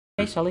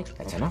Hey, Sully,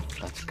 that's enough.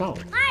 Let's go.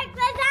 Mike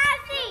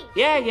Wazowski!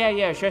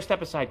 Yeah. Sure,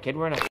 step aside, kid.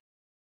 We're in a...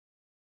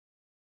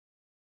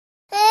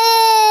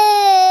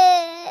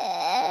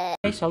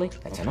 Hey, Sully,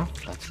 that's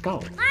enough. Let's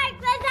go.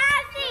 Mike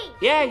Wazowski!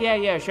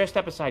 Yeah. Sure,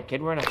 step aside,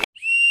 kid. We're in a...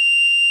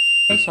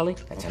 Hey, Sully,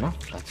 that's enough.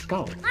 Let's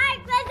go.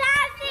 Mike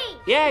Wazowski!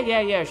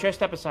 Yeah. Sure,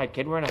 step aside,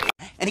 kid. We're in a...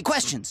 Any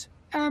questions?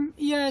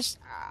 Yes.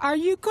 Are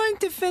you going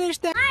to finish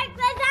that? Mike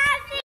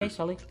Wazowski! Hey,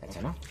 Sully, that's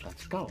enough.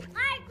 Let's go.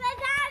 Mike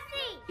Wazowski!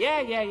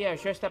 Yeah.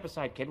 Sure, step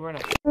aside, kid. We're in a...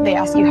 They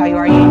ask you how you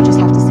are, you just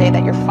have to say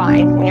that you're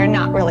fine when you're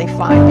not really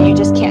fine, but you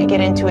just can't get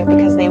into it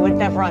because they would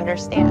never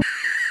understand.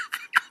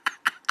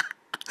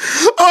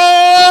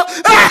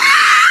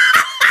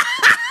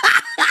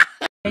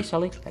 Hey,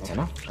 Sully, that's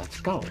enough. Let's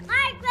go.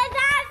 Mike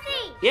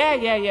Wazowski!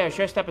 Yeah.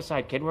 Sure, step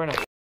aside, kid. We're in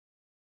a...